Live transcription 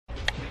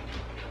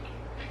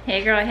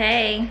Hey girl,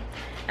 hey.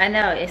 I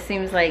know, it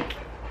seems like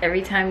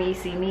every time you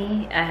see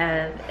me, I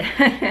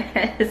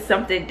have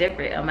something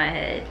different on my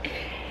head.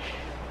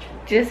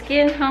 Just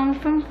getting home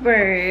from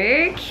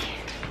work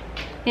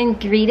and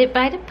greeted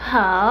by the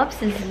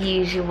pups as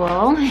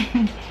usual.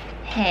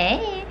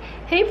 Hey,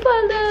 hey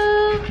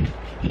Polo.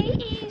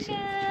 Hey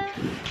Asia.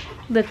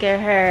 Look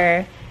at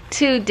her.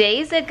 2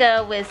 days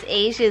ago was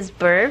Asia's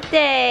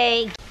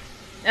birthday.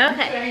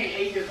 Okay.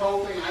 Asia's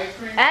whole thing ice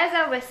cream? As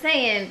I was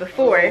saying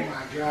before. Oh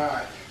my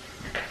God.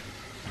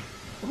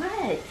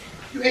 What?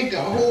 You ate the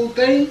whole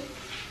thing?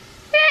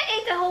 Yeah, I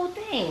ate the whole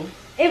thing.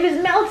 It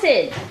was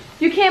melted.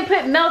 You can't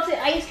put melted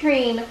ice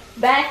cream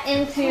back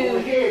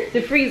into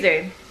the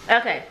freezer.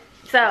 Okay,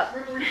 so.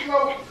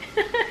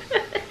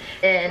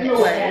 And you know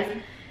what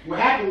happened? What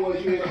happened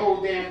was you ate the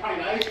whole damn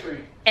pint of ice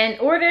cream. In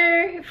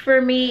order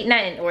for me,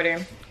 not in order.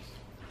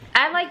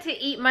 I like to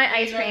eat my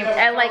ice cream.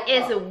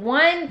 It's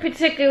one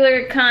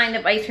particular kind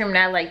of ice cream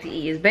that I like to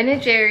eat. It's Ben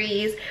 &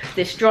 Jerry's,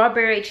 the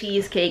strawberry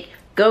cheesecake.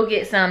 Go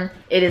get some,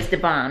 it is the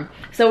bomb.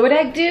 So what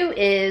I do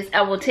is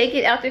I will take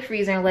it out the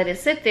freezer and let it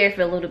sit there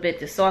for a little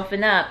bit to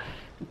soften up.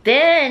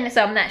 Then,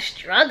 so I'm not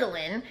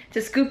struggling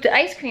to scoop the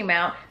ice cream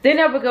out, then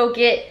I will go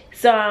get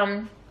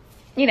some,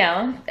 you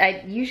know,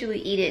 I usually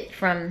eat it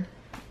from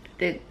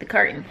the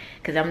carton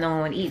because I'm the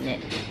only one eating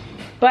it.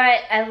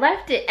 But I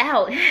left it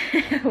out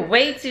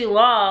way too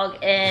long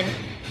and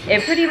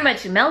it pretty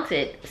much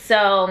melted.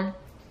 So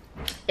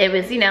it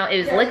was, you know, it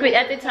was liquid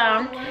at the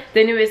time.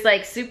 Then it was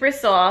like super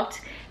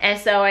soft. And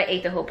so I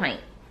ate the whole pint.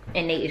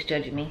 And Nate is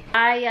judging me.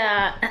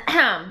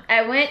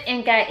 I went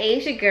and got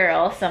Asia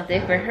girl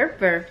something for her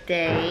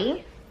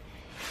birthday.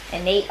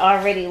 And Nate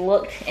already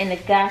looked in the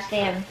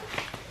goddamn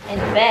in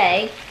the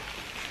bag.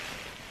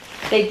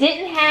 They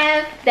didn't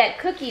have that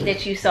cookie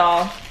that you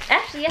saw.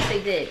 Actually, yes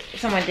they did.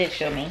 Someone did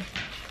show me.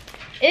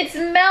 It's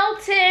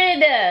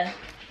melted.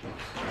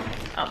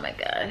 Oh my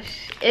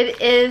gosh.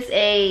 It is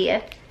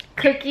a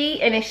cookie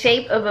in the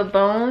shape of a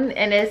bone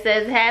and it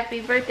says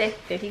happy birthday.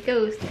 There he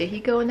goes. There he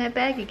go in that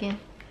bag again.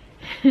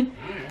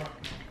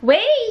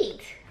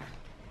 Wait.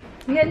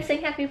 You gotta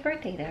sing happy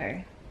birthday to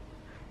her.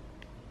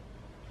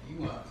 You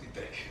want to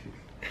think.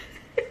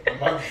 I'm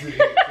about to say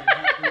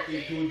happy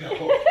birthday to the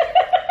dog.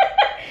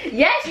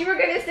 Yes, you were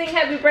gonna sing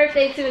happy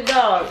birthday to the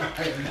dog.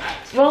 I'm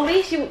not. Well, at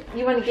least you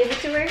want to give it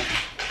to her?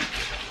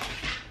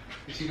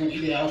 She's gonna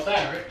eat it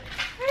outside, right?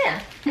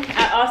 Yeah.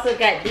 I also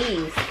got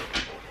these.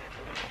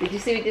 Did you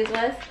see what this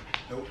was?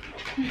 Nope.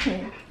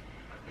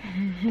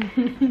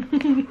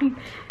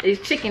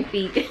 These chicken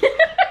feet.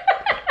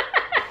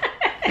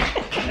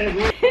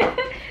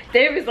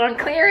 They was on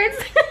clearance.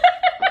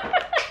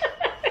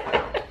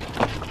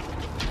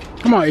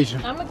 Come on,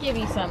 Asia. I'm gonna give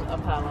you some,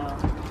 Apollo.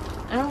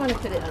 I don't want to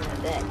put it on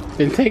the deck.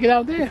 Then take it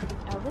out there.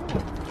 I will.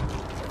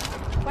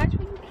 Watch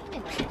where you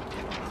get it.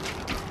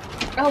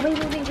 Oh, wait.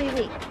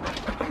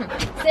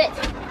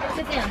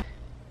 Sit down.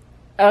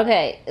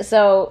 Okay,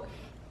 so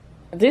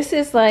this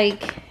is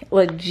like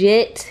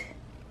legit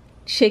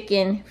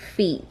chicken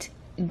feet.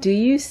 Do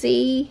you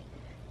see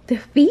the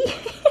feet?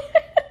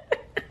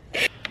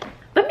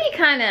 Let me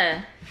kind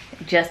of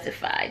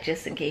justify,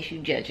 just in case you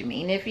judge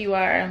me. And if you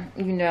are,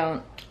 you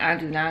know, I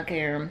do not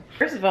care.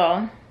 First of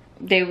all,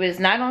 they was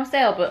not on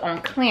sale, but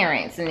on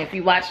clearance. And if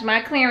you watched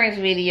my clearance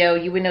video,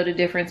 you would know the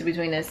difference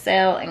between a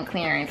sale and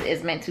clearance.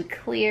 It's meant to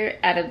clear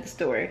out of the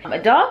store.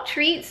 Dog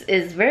treats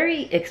is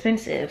very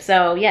expensive.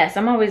 So yes,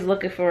 I'm always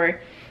looking for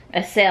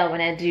a sale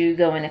when I do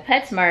go in a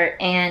PetSmart.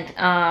 And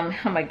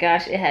oh my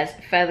gosh, it has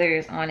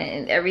feathers on it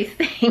and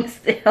everything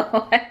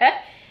still.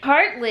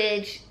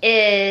 Cartilage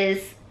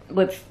is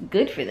what's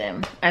good for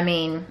them. I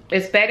mean,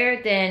 it's better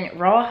than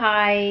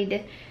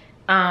rawhide,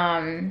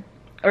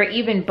 or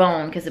even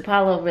bone, because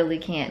Apollo really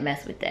can't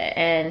mess with that.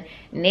 And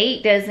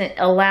Nate doesn't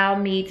allow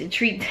me to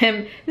treat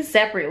them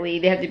separately.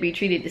 They have to be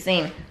treated the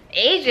same.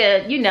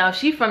 Asia, you know,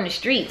 she's from the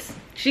streets.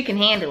 She can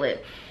handle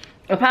it.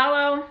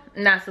 Apollo,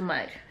 not so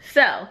much.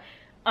 So,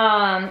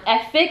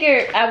 I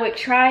figured I would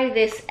try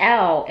this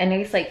out, and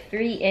there's like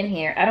 3 in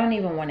here. I don't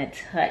even want to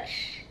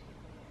touch.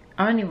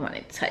 I don't even want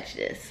to touch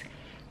this.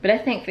 But I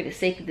think for the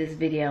sake of this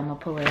video, I'm gonna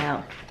pull it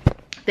out.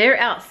 They're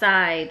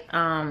outside,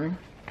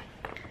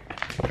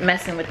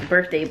 messing with the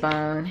birthday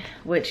bone,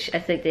 which I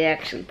think they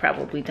actually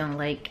probably don't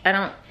like. I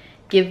don't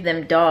give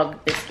them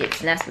dog biscuits,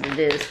 and that's what it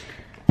is.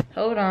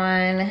 Hold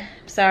on,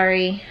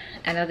 sorry.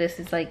 I know this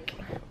is like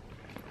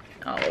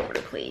all over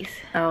the place.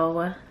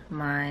 Oh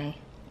my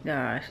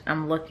gosh,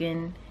 I'm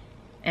looking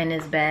in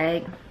this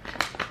bag.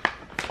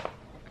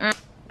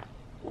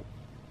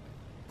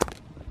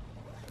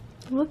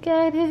 Look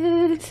at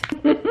it.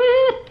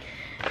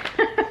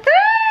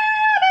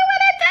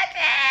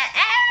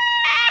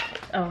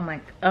 Oh my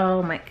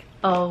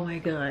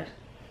gosh.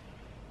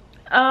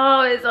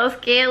 Oh, it's so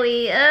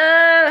scaly.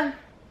 Oh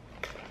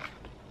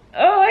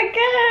my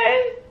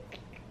god.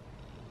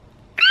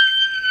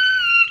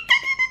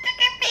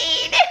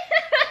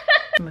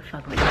 I'm gonna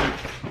fuck with you.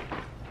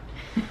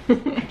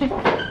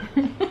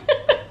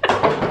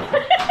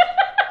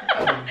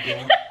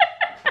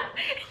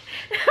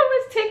 I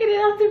was taking it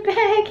out the your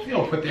bag. You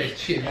don't put that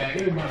shit back.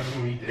 Everybody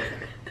gonna eat that.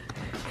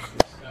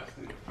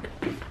 Disgusting.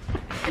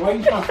 Why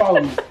you trying to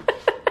follow me?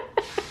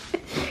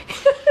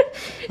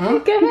 Huh?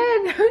 Go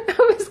ahead.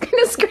 I was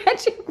gonna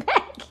scratch your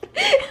back.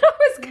 I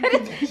was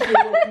gonna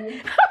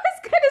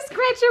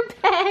scratch your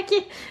back.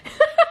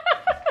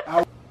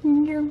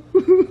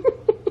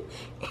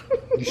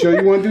 You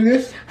sure you want to do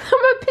this? I'm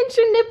gonna pinch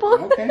your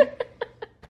nipple. Okay.